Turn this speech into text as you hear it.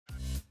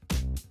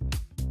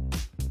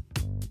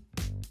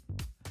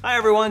Hi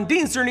everyone,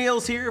 Dean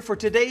Cerneals here for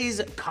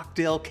today's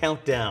cocktail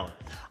countdown.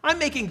 I'm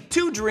making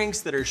 2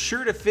 drinks that are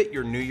sure to fit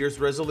your New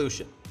Year's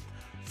resolution.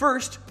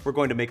 First, we're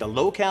going to make a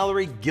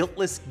low-calorie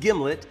Guiltless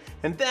Gimlet,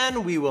 and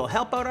then we will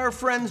help out our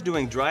friends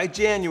doing dry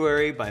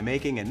January by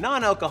making a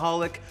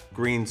non-alcoholic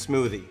Green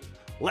Smoothie.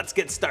 Let's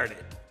get started.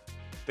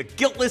 The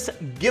Guiltless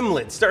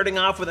Gimlet, starting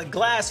off with a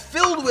glass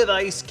filled with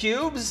ice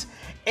cubes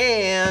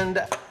and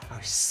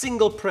our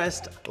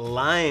single-pressed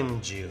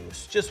lime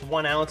juice. Just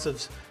 1 ounce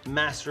of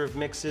Master of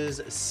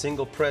Mixes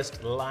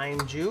single-pressed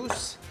lime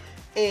juice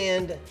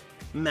and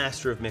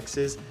Master of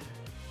Mixes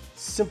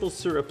Simple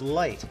Syrup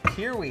Light.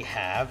 Here we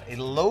have a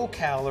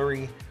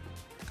low-calorie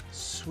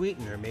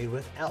sweetener made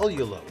with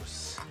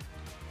allulose.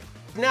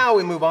 Now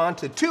we move on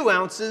to 2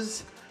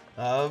 ounces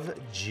of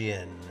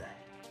gin.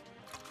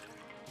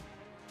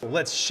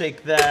 Let's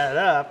shake that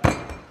up.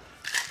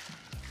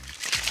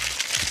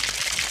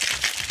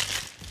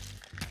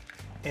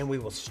 And we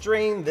will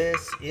strain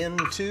this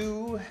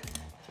into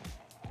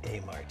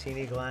a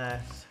martini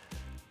glass.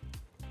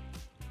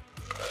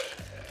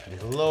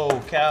 A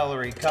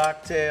low-calorie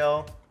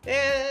cocktail.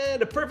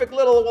 And a perfect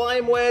little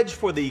lime wedge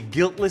for the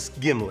Guiltless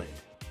Gimlet.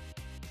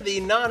 The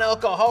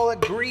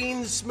non-alcoholic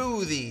Green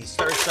Smoothie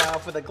starts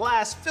off with a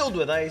glass filled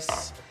with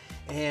ice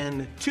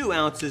and 2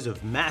 ounces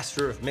of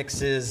Master of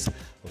Mixes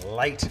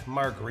Lite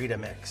Margarita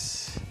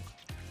mix.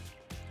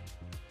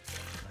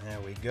 There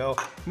we go.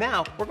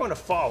 Now we're going to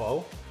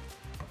follow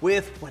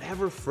with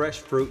whatever fresh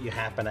fruit you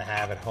happen to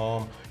have at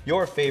home.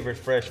 Your favorite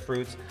fresh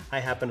fruits. I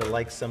happen to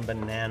like some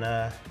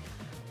banana,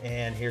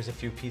 and here's a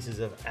few pieces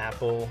of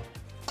apple.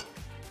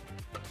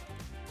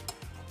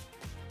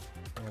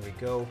 There we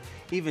go.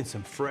 Even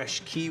some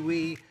fresh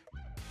kiwi.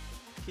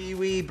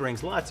 Kiwi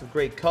brings lots of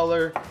great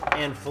color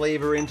and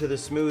flavor into the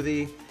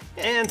smoothie,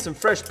 and some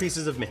fresh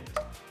pieces of mint.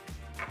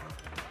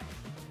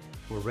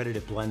 We're ready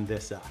to blend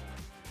this up.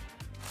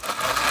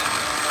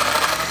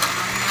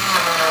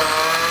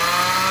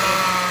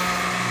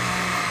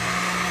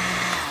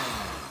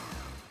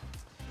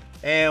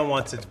 And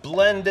once it's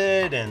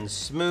blended and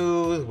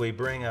smooth, we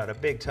bring out a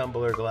big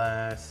tumbler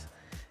glass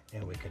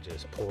and we can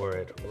just pour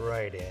it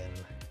right in.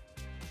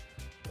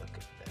 Look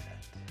at that.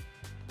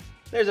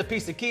 There's a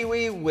piece of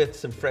kiwi with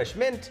some fresh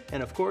mint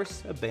and of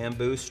course a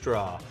bamboo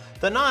straw.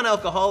 The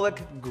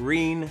non-alcoholic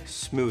Green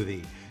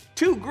Smoothie.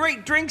 2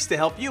 great drinks to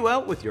help you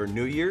out with your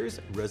New Year's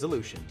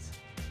resolutions.